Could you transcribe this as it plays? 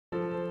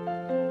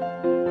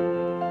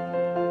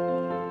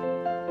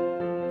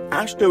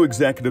AASHTO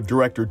Executive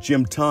Director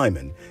Jim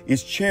Timon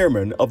is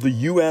chairman of the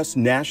U.S.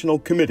 National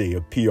Committee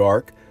of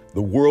PIARC,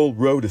 the World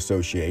Road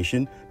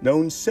Association,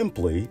 known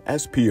simply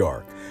as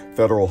PIARC.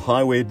 Federal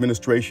Highway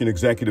Administration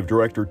Executive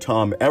Director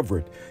Tom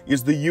Everett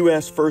is the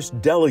U.S.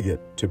 first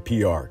delegate to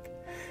PIARC.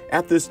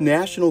 At this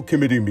National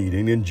Committee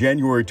meeting in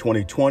January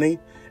 2020,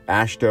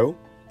 AASHTO,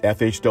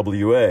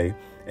 FHWA,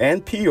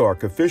 and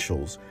PIARC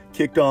officials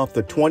kicked off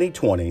the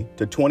 2020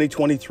 to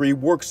 2023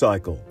 work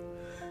cycle.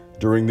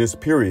 During this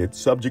period,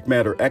 subject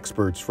matter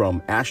experts from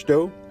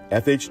AASHTO,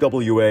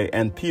 FHWA,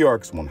 and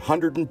PIARC's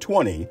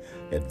 120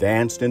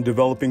 advanced and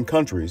developing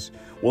countries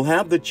will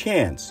have the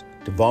chance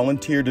to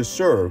volunteer to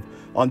serve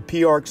on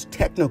PIARC's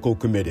technical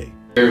committee.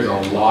 There's a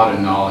lot of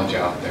knowledge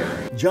out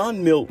there.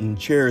 John Milton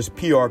chairs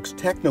PIARC's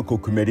Technical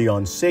Committee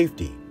on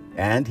Safety,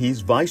 and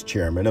he's vice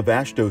chairman of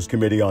AASHTO's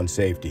Committee on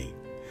Safety.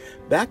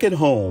 Back at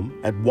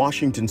home at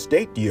Washington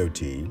State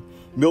DOT,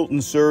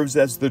 Milton serves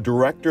as the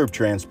Director of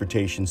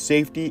Transportation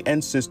Safety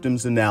and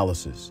Systems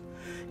Analysis.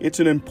 It's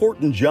an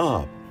important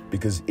job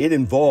because it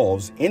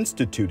involves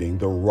instituting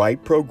the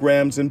right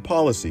programs and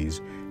policies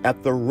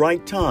at the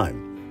right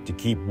time to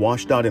keep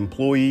washed-out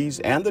employees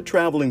and the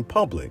traveling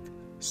public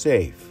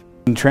safe.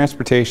 In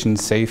transportation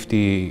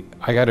safety,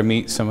 I got to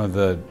meet some of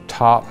the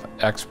top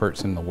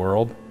experts in the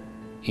world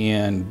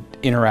and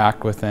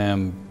interact with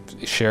them,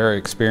 share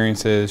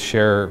experiences,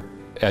 share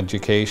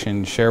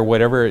education, share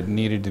whatever it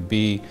needed to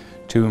be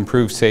to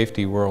improve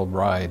safety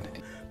worldwide.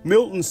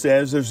 Milton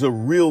says there's a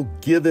real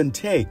give and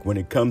take when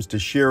it comes to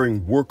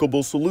sharing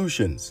workable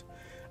solutions.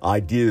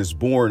 Ideas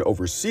born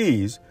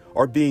overseas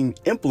are being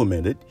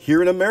implemented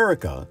here in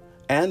America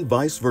and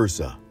vice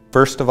versa.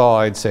 First of all,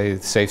 I'd say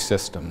safe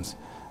systems.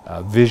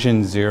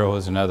 Vision Zero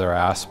is another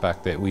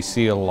aspect that we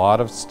see a lot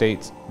of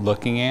states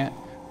looking at,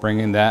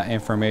 bringing that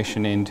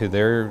information into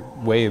their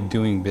way of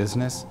doing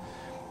business.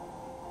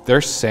 They're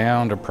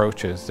sound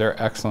approaches,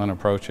 they're excellent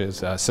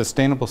approaches.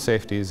 Sustainable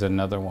safety is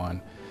another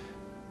one.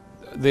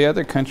 The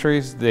other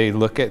countries, they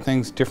look at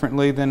things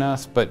differently than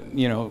us, but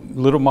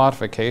little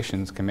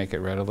modifications can make it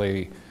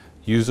readily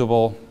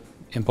usable,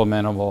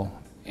 implementable,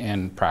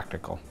 and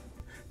practical.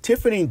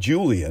 Tiffany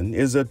Julien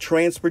is a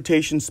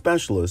transportation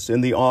specialist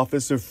in the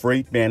Office of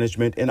Freight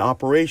Management and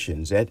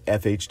Operations at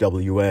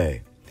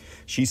FHWA.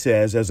 She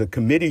says as a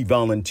committee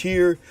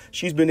volunteer,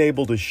 she's been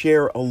able to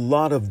share a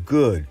lot of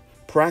good,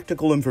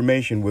 practical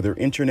information with her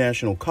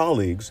international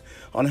colleagues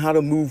on how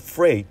to move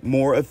freight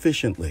more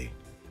efficiently.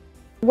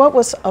 What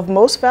was of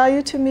most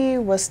value to me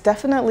was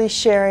definitely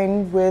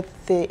sharing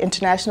with the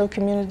international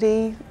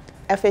community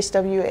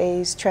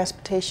FHWA's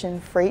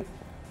transportation freight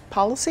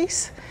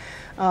policies.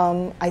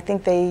 I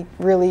think they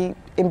really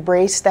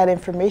embraced that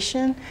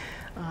information,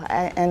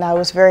 and I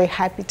was very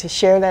happy to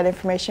share that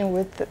information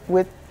with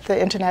the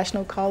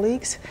international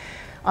colleagues.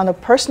 On a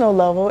personal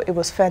level, it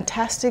was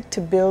fantastic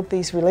to build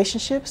these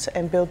relationships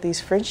and build these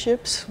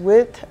friendships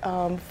with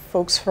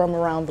folks from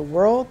around the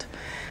world.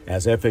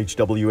 As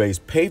FHWA's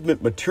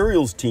pavement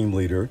materials team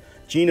leader,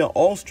 GINA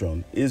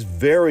AHLSTROM is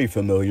very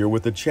familiar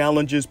with the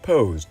challenges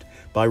posed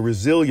by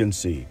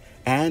resiliency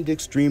and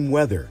extreme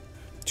weather,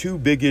 two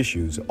big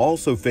issues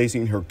also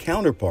facing her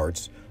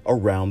counterparts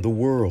around the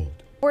world.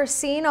 We're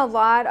seeing a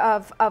lot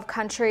of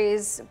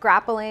countries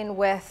grappling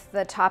with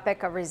the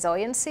topic of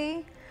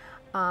resiliency.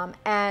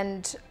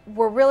 And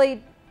we're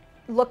really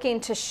looking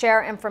to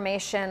share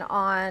information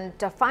on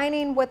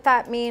defining what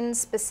that means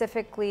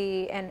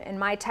specifically in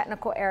my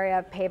technical area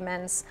of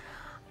pavements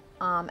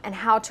and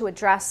how to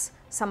address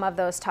some of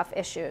those tough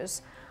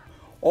issues.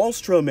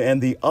 AHLSTROM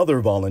and the other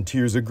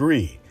volunteers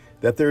agree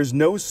that there is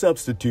no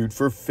substitute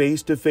for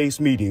face-to-face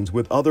meetings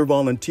with other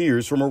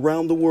volunteers from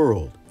around the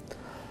world.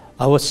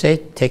 I would say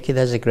take it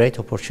as a great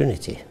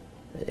opportunity.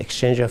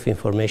 Exchange of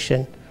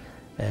information,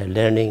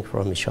 learning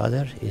from each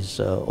other is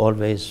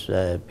always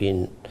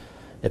been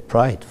a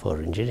pride for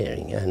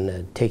engineering,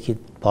 and take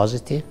it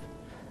positive,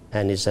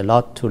 and it's a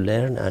lot to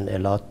learn and a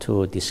lot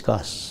to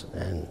discuss,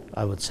 and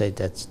I would say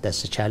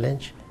that's a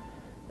challenge,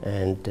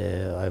 and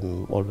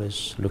I'm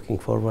always looking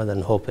forward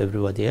and hope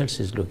everybody else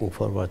is looking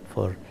forward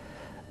for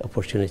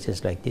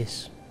opportunities like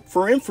this.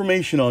 For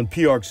information on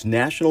PIARC's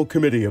National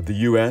Committee of the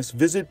U.S.,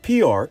 visit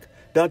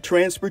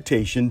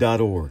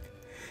piarc.transportation.org.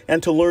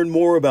 And to learn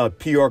more about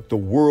PIARC, the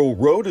World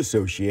Road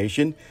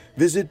Association,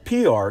 visit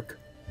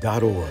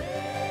piarc.org.